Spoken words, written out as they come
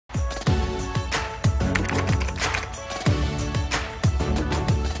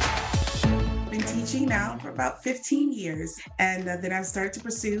now for about 15 years. And then I started to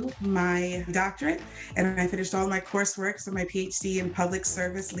pursue my doctorate, and I finished all my coursework, so my PhD in public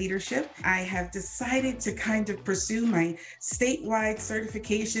service leadership. I have decided to kind of pursue my statewide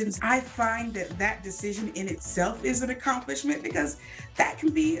certifications. I find that that decision in itself is an accomplishment because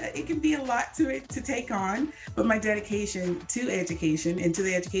it can be a lot to take on, but my dedication to education and to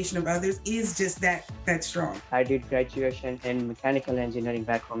the education of others is just that strong. I did graduation in mechanical engineering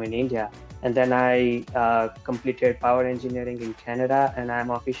back home in India, and then I completed power engineering in Canada, and I'm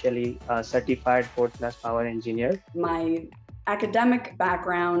officially a certified 4th-class power engineer. My academic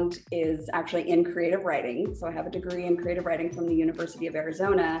background is actually in creative writing. So I have a degree in creative writing from the University of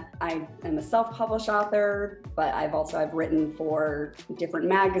Arizona. I am a self-published author, but I've written for different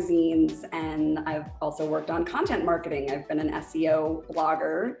magazines, and I've also worked on content marketing. I've been an SEO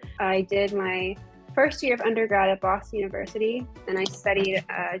blogger. I did my first year of undergrad at Boston University, and I studied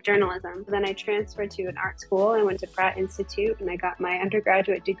journalism. Then I transferred to an art school and went to Pratt Institute, and I got my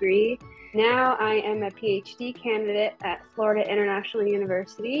undergraduate degree. Now I am a PhD candidate at Florida International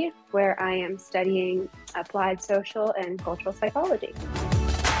University, where I am studying applied social and cultural psychology.